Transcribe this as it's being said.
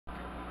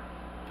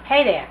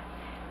Hey there.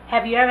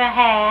 Have you ever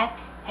had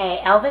a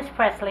Elvis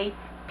Presley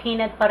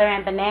peanut butter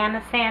and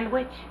banana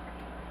sandwich?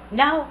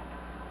 No?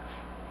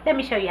 Let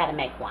me show you how to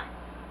make one.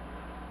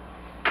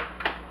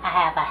 I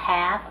have a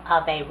half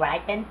of a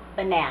ripened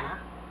banana.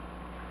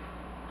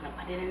 I'm going to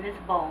put it in this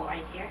bowl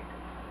right here.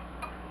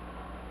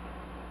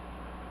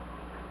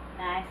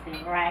 Nice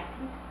and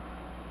ripened.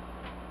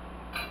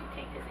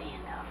 Take this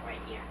end off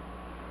right here.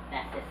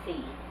 That's the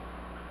seed.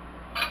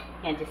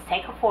 And just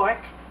take a fork.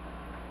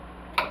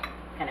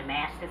 I'm going to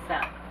mash this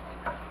up.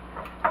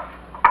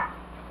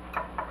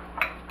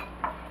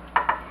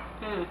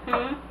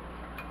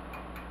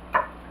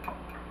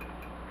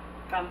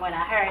 From what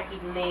I heard, he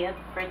lived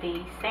for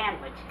these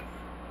sandwiches.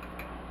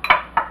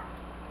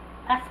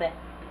 That's it.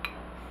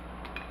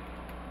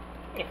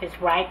 If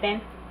it's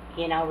ripened,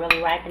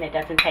 really ripened, it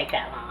doesn't take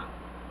that long.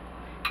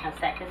 I'll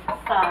set this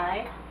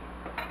aside.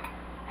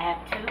 I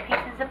have 2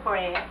 pieces of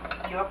bread,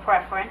 your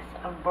preference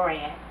of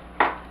bread.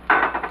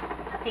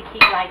 I think he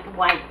liked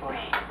white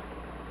bread.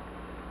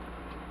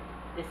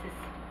 This is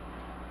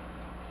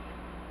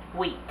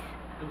wheat.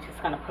 I'm just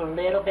going to put a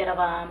little bit of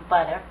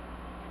butter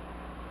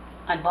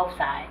on both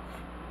sides.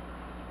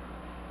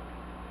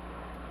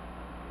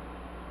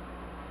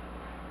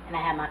 And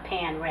I have my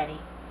pan ready.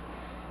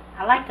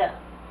 I like to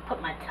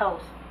put my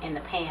toast in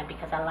the pan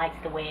because I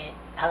like the way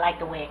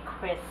it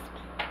crisps.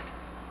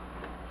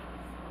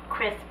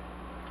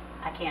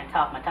 I can't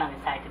talk, my tongue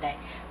is tied today.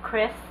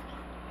 Crisps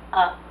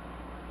up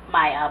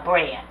my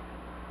bread.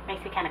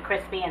 Makes it kind of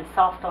crispy and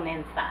soft on the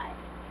inside.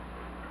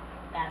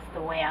 That's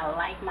the way I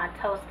like my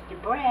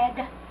toasted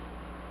bread.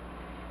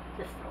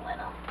 Just a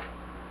little.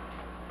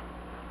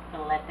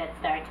 Gonna let that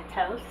start to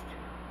toast.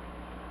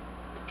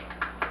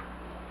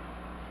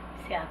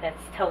 See how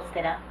that's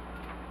toasted up?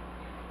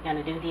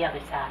 Gonna do the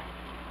other side.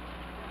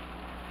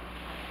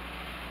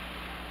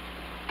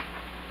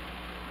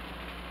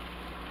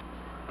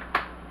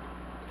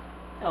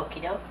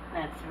 Okie doke,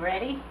 that's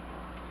ready.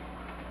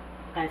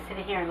 I'm gonna sit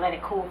here and let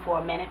it cool for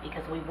a minute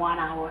because we want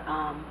our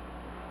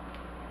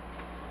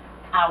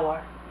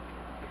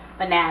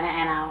banana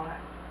and our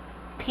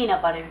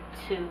peanut butter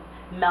to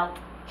melt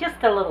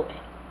just a little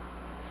bit.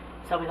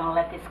 So we're gonna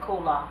let this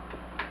cool off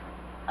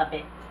a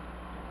bit.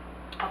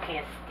 Okay,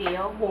 it's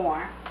still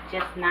warm,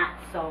 just not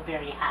so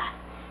very hot.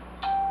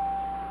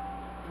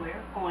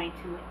 We're going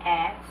to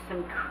add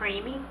some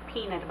creamy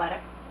peanut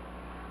butter.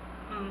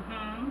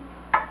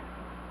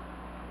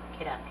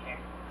 Get up here.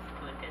 Let's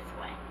do it this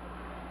way.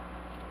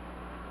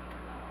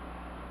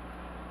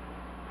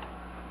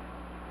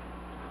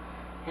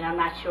 And I'm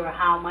not sure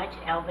how much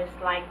Elvis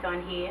liked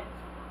on his,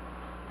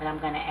 but I'm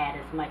going to add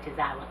as much as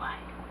I would like.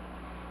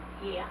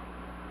 Yeah.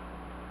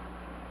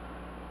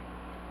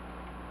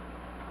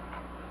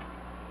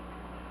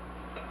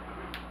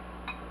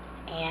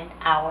 And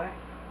our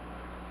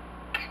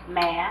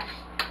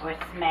mashed or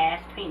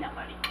smashed peanut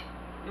butter.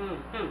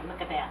 Look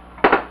at that.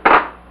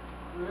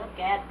 Look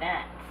at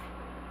that.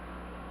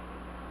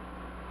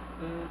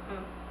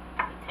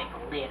 Let me take a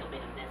little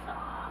bit of this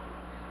off.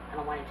 I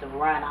don't want it to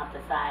run off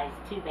the sides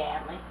too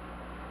badly.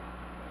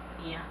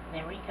 Yeah,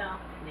 there we go.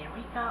 There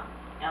we go.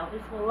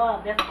 Elvis will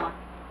love this one.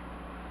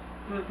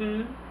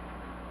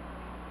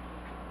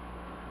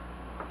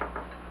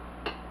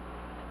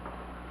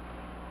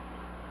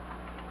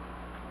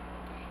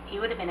 He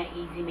would have been an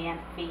easy man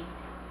to feed.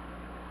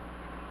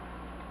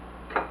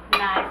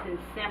 Nice and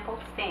simple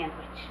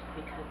sandwich.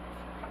 We cook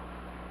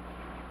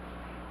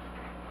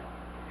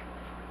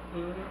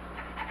this way.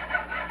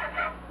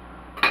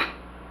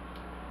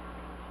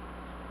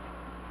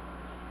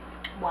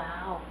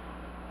 Wow.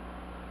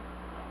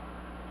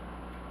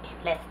 And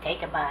let's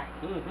take a bite.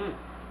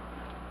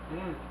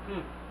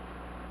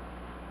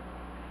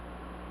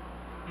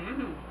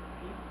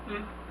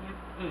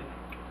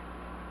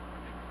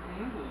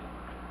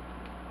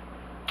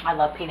 I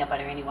love peanut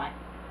butter anyway.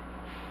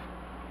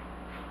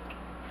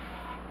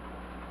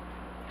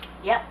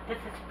 Yep, this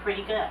is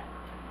pretty good.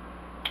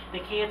 The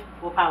kids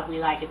will probably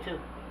like it too.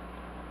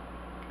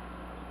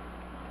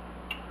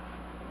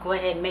 Go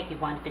ahead and make you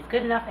one. If it's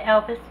good enough for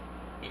Elvis,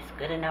 it's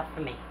good enough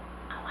for me.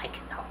 I like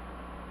it though.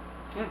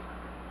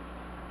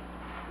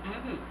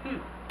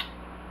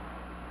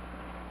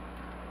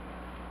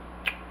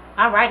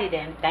 Alrighty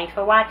then. Thanks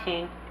for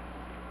watching.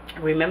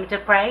 Remember to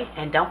pray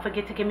and don't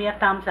forget to give me a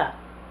thumbs up.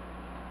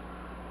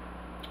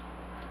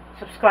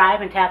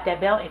 Subscribe and tap that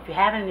bell if you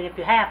haven't, and if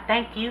you have,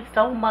 thank you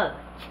so much.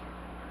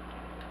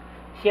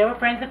 Share with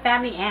friends and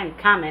family and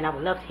comment. I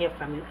would love to hear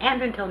from you.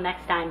 And until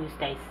next time, you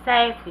stay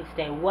safe, you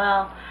stay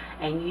well,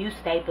 and you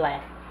stay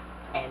blessed.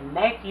 And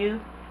make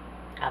you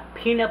a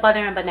peanut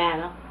butter and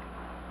banana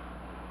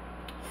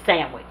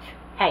sandwich.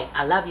 Hey,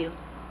 I love you.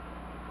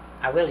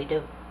 I really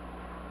do.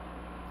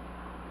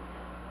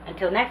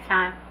 Until next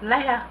time,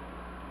 later.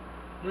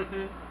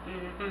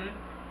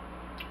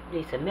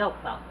 Need some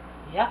milk though.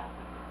 Yep.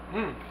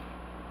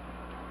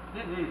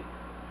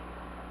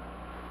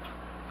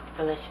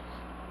 Delicious.